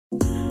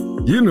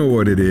You know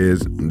what it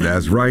is.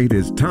 That's right.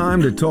 It's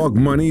time to talk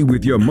money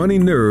with your money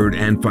nerd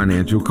and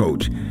financial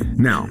coach.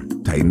 Now,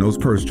 tighten those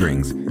purse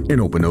strings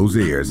and open those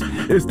ears.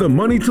 It's the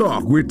Money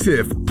Talk with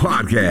Tiff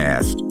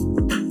podcast.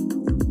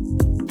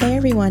 Hey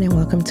everyone, and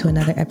welcome to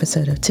another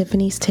episode of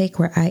Tiffany's Take,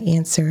 where I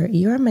answer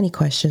your money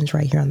questions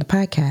right here on the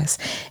podcast.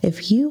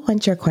 If you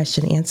want your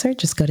question answered,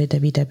 just go to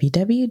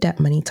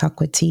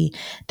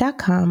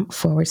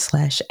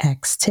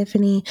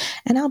www.moneytalkwitht.com/Tiffany,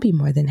 and I'll be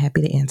more than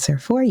happy to answer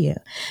for you.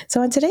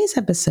 So in today's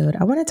episode,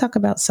 I want to talk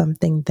about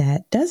something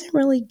that doesn't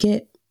really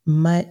get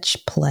much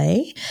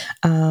play.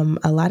 A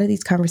lot of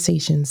these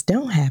conversations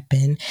don't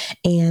happen,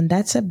 and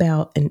that's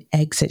about an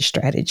exit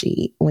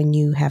strategy when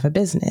you have a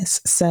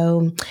business.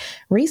 So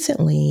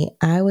recently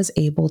I was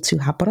able to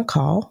hop on a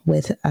call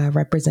with a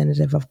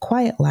representative of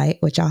Quiet Light,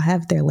 which I'll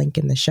have their link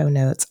in the show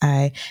notes.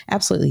 I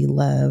absolutely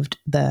loved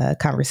the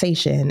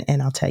conversation,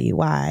 and I'll tell you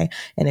why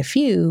in a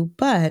few,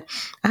 but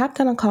I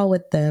hopped on a call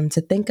with them to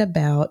think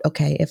about,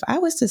 okay, if I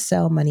was to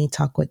sell Money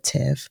Talk with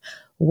Tiff,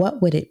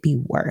 what would it be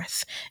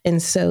worth? And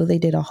so they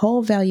did a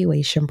whole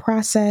valuation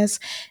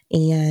process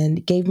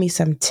and gave me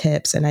some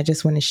tips. And I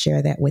just want to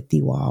share that with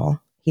you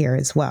all here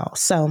as well.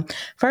 So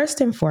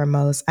first and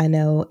foremost, I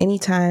know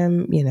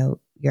anytime,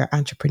 you're an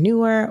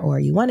entrepreneur or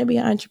you want to be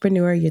an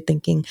entrepreneur, you're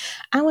thinking,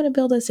 I want to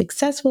build a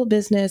successful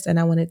business and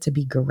I want it to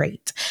be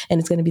great. And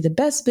it's going to be the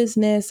best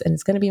business and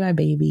it's going to be my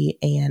baby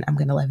and I'm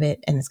going to love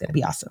it and it's going to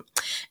be awesome.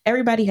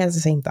 Everybody has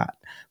the same thought,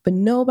 but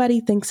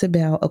nobody thinks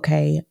about,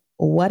 okay,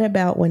 what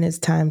about when it's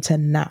time to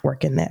not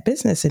work in that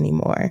business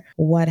anymore?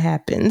 What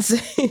happens?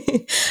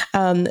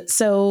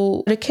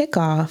 So to kick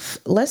off,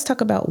 let's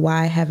talk about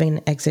why having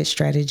an exit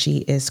strategy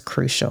is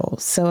crucial.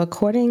 So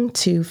according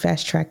to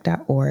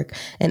fasttrack.org,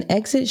 an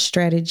exit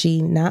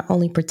strategy not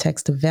only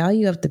protects the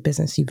value of the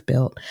business you've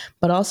built,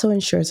 but also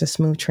ensures a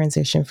smooth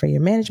transition for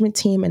your management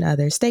team and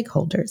other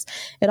stakeholders.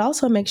 It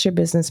also makes your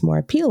business more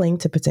appealing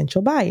to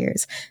potential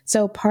buyers.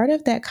 So part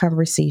of that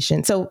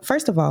conversation, so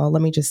first of all,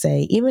 let me just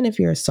say, even if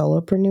you're a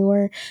solopreneur,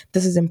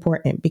 this is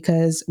important,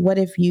 because what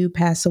if you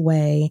pass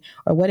away,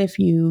 or what if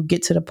you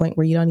get to the point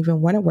where you don't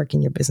even want to work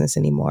in your business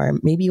anymore?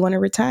 Maybe you want to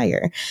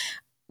retire.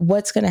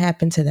 What's going to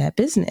happen to that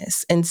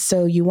business? And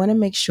so you want to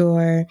make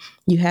sure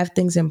you have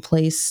things in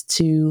place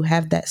to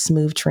have that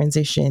smooth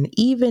transition,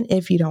 even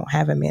if you don't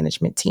have a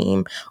management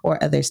team or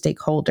other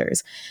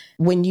stakeholders.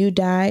 When you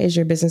die, is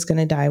your business going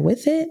to die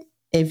with it?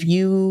 If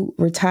you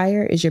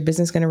retire, is your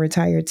business going to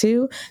retire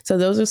too? So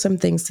those are some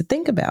things to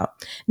think about.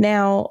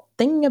 Now,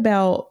 thinking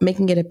about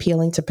making it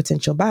appealing to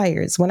potential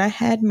buyers. When I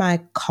had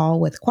my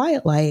call with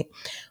Quiet Light,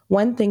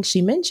 one thing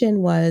she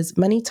mentioned was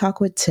Money Talk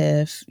with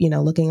Tiff,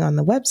 looking on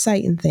the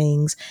website and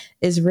things,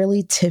 is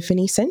really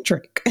Tiffany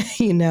centric,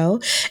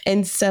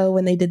 And so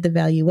when they did the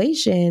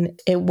valuation,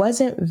 it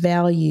wasn't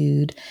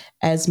valued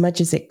as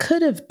much as it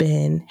could have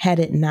been had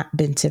it not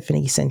been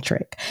Tiffany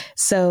centric.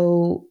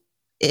 So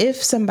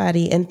if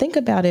somebody, and think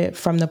about it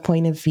from the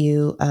point of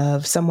view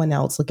of someone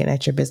else looking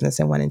at your business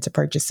and wanting to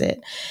purchase it.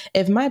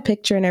 If my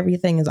picture and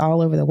everything is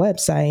all over the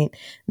website,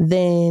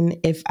 then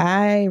if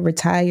I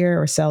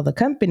retire or sell the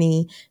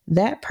company,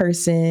 that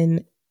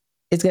person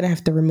is going to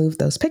have to remove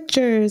those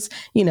pictures,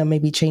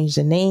 maybe change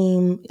the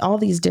name, all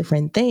these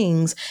different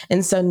things.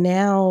 And so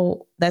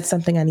now that's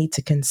something I need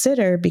to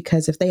consider,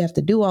 because if they have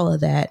to do all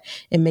of that,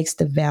 it makes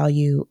the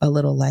value a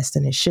little less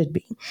than it should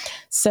be.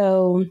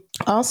 So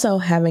also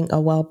having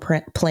a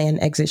well-planned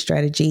exit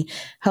strategy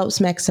helps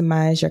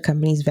maximize your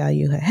company's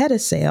value ahead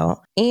of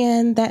sale.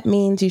 And that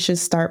means you should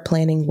start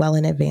planning well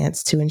in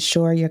advance to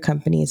ensure your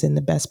company is in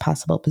the best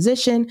possible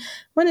position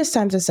when it's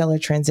time to sell or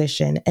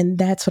transition. And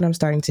that's what I'm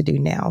starting to do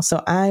now.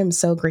 So I'm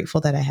so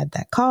grateful that I had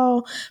that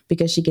call,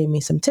 because she gave me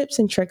some tips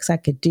and tricks I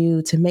could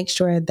do to make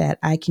sure that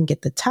I can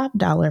get the top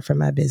dollar for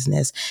my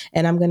business.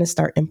 And I'm going to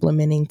start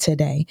implementing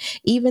today.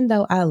 Even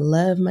though I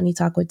love Money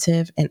Talk with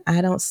Tiff and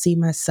I don't see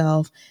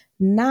myself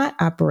not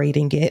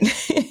operating it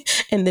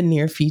in the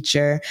near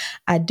future,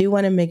 I do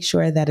want to make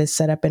sure that it's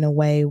set up in a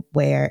way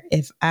where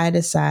if I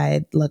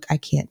decide, look, I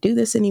can't do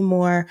this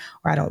anymore,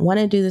 or I don't want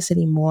to do this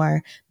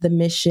anymore, the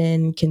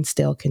mission can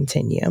still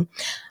continue.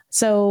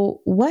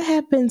 So what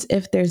happens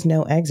if there's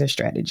no exit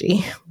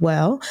strategy?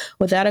 Well,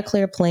 without a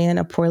clear plan,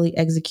 a poorly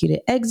executed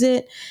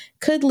exit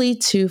could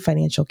lead to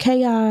financial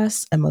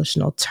chaos,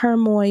 emotional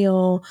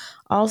turmoil.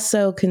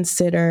 Also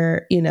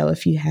consider,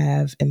 if you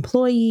have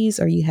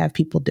employees or you have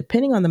people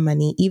depending on the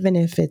money, even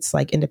if it's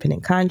like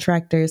independent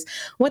contractors,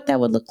 what that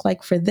would look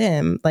like for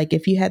them. Like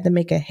if you had to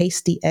make a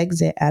hasty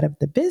exit out of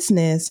the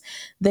business,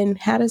 then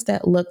how does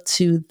that look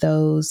to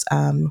those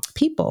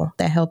people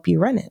that help you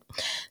run it?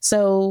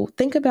 So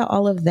think about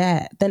all of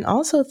that. Then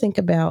also think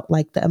about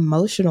like the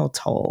emotional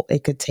toll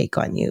it could take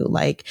on you.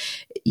 Like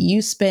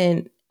you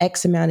spent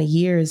X amount of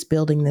years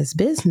building this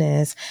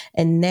business,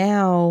 and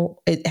now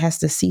it has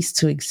to cease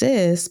to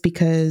exist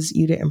because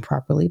you didn't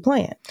properly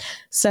plan.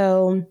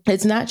 So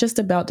it's not just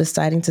about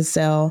deciding to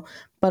sell,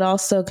 but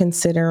also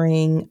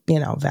considering,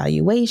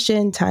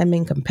 valuation,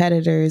 timing,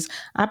 competitors,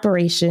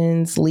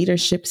 operations,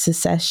 leadership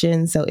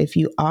succession. So if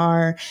you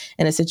are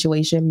in a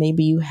situation,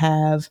 maybe you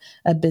have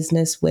a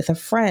business with a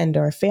friend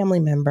or a family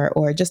member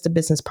or just a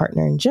business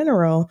partner in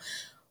general,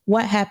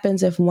 what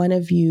happens if one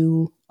of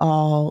you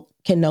all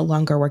can no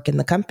longer work in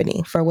the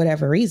company for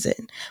whatever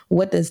reason?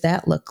 What does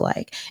that look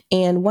like?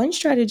 And one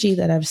strategy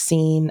that I've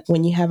seen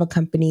when you have a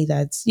company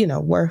that's,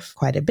 worth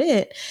quite a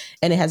bit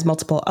and it has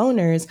multiple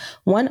owners,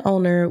 one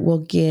owner will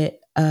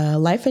get a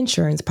life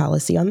insurance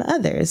policy on the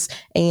others.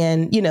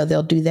 And,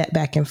 they'll do that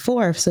back and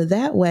forth. So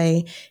that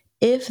way,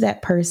 if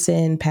that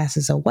person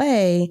passes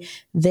away,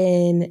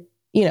 then,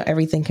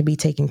 everything can be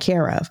taken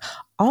care of.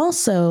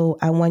 Also,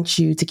 I want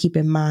you to keep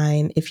in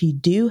mind, if you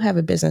do have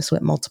a business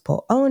with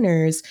multiple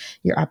owners,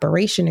 your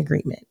operation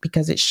agreement,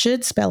 because it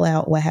should spell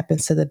out what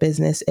happens to the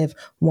business if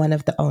one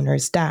of the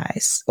owners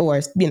dies or,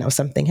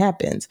 something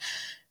happens.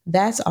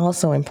 That's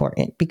also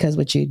important because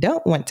what you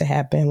don't want to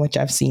happen, which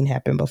I've seen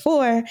happen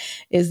before,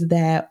 is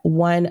that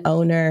one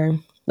owner,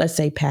 let's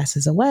say,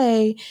 passes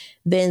away,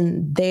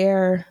 then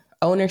their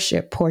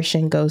ownership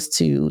portion goes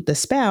to the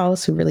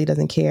spouse who really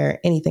doesn't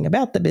care anything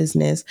about the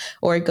business,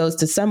 or it goes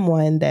to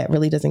someone that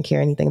really doesn't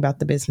care anything about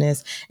the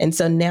business. And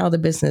so now the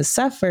business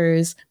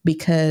suffers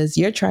because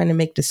you're trying to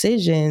make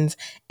decisions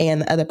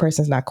and the other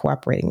person's not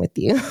cooperating with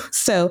you.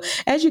 So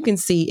as you can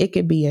see, it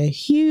could be a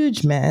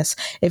huge mess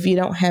if you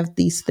don't have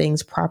these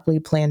things properly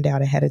planned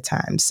out ahead of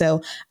time.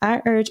 So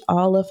I urge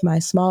all of my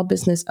small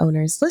business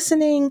owners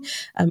listening,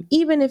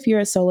 even if you're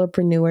a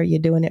solopreneur, you're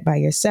doing it by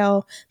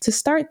yourself, to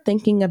start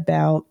thinking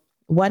about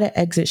what an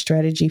exit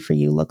strategy for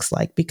you looks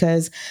like.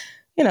 Because,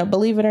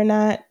 believe it or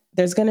not,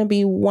 there's going to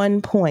be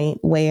one point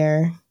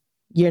where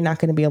you're not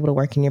going to be able to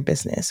work in your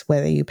business,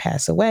 whether you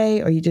pass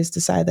away or you just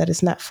decide that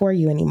it's not for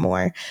you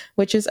anymore,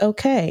 which is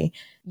okay.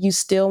 You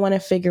still want to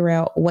figure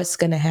out what's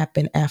going to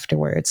happen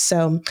afterwards.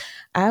 So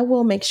I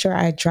will make sure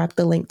I drop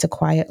the link to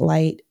Quiet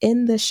Light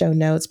in the show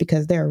notes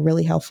because they're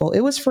really helpful.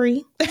 It was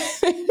free.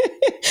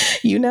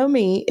 You know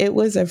me, it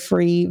was a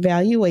free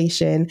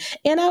valuation.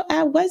 And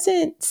I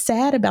wasn't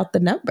sad about the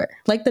number.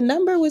 Like, the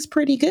number was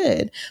pretty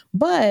good.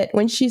 But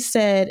when she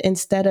said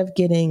instead of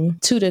getting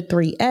 2 to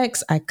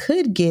 3x, I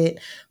could get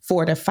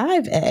 4 to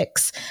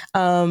 5x.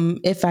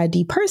 If I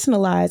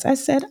depersonalize, I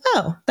said,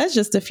 oh, that's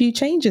just a few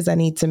changes I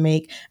need to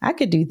make. I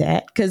could do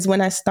that. Because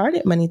when I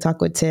started Money Talk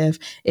with Tiff,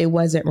 it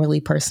wasn't really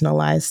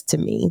personalized to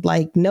me.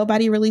 Like,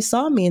 nobody really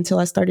saw me until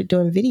I started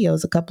doing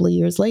videos a couple of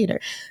years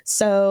later.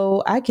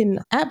 So I can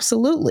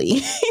absolutely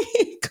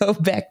go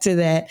back to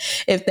that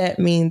if that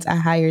means a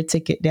higher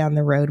ticket down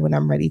the road when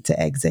I'm ready to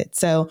exit.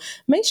 So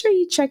make sure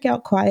you check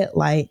out Quiet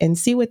Light and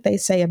see what they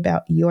say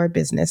about your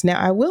business. Now,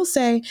 I will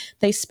say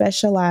they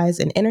specialize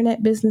in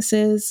internet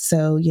businesses.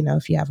 So,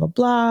 if you have a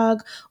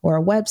blog or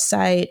a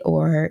website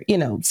or,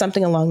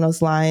 something along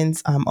those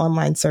lines,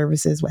 online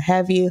services, what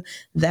have you,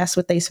 that's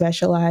what they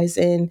specialize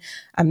in.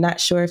 I'm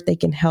not sure if they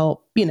can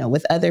help,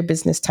 with other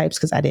business types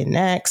because I didn't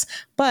ask,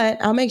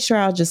 but I'll make sure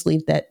I'll just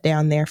leave that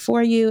down there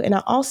for you. And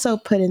I'll also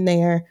put in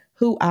there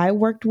who I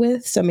worked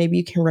with. So maybe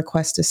you can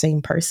request the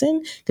same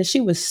person because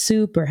she was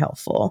super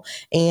helpful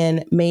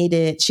and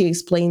she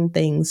explained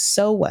things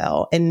so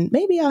well. And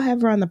maybe I'll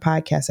have her on the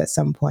podcast at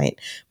some point.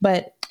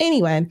 But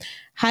anyway,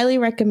 highly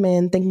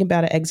recommend thinking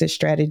about an exit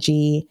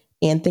strategy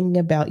and thinking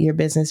about your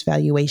business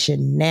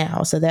valuation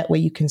now. So that way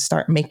you can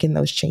start making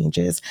those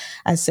changes.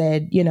 I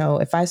said,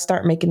 if I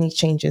start making these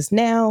changes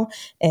now,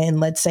 and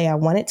let's say I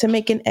wanted to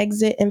make an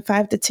exit in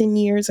 5 to 10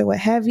 years or what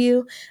have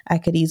you, I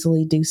could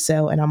easily do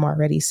so. And I'm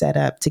already set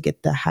up to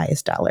get the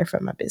highest dollar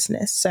from my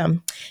business. So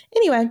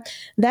anyway,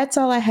 that's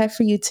all I have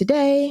for you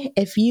today.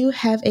 If you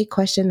have a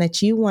question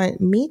that you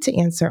want me to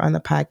answer on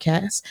the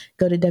podcast,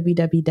 go to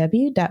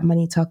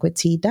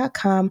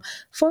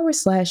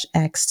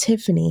www.moneytalkwitht.com/Ask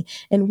Tiffany.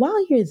 And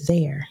while you're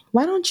there,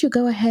 why don't you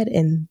go ahead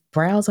and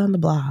browse on the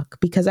blog?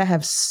 Because I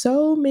have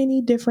so many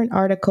different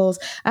articles.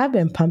 I've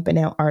been pumping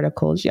out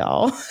articles,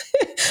 y'all.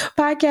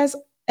 Podcast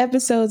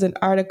episodes and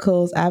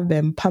articles. I've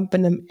been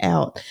pumping them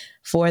out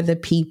for the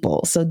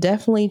people. So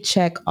definitely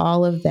check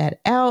all of that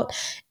out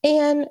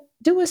and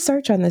do a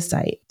search on the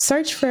site.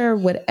 Search for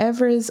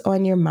whatever is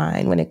on your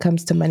mind when it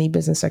comes to money,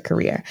 business, or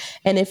career.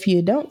 And if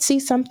you don't see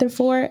something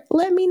for it,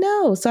 let me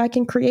know so I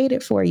can create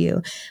it for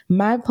you.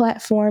 My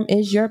platform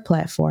is your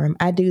platform.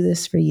 I do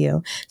this for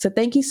you. So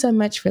thank you so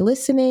much for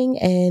listening.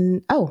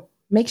 And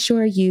make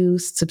sure you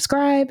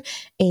subscribe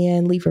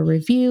and leave a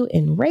review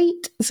and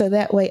rate so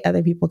that way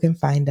other people can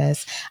find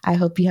us. I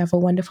hope you have a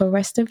wonderful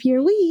rest of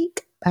your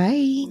week.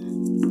 Bye.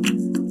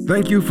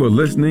 Thank you for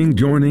listening,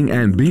 joining,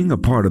 and being a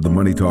part of the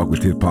Money Talk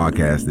with Tiff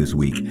podcast this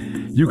week.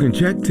 You can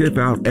check Tiff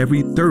out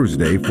every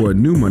Thursday for a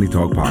new Money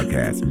Talk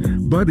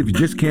podcast. But if you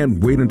just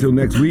can't wait until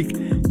next week,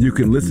 you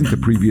can listen to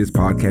previous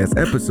podcast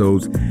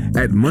episodes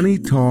at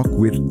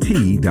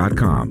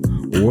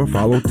moneytalkwitht.com or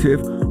follow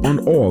Tiff on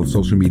all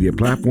social media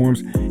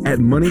platforms at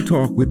Money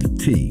Talk with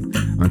T.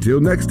 Until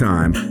next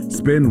time,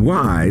 spend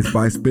wise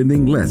by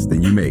spending less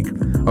than you make.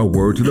 A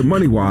word to the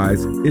money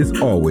wise is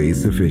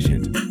always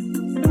sufficient.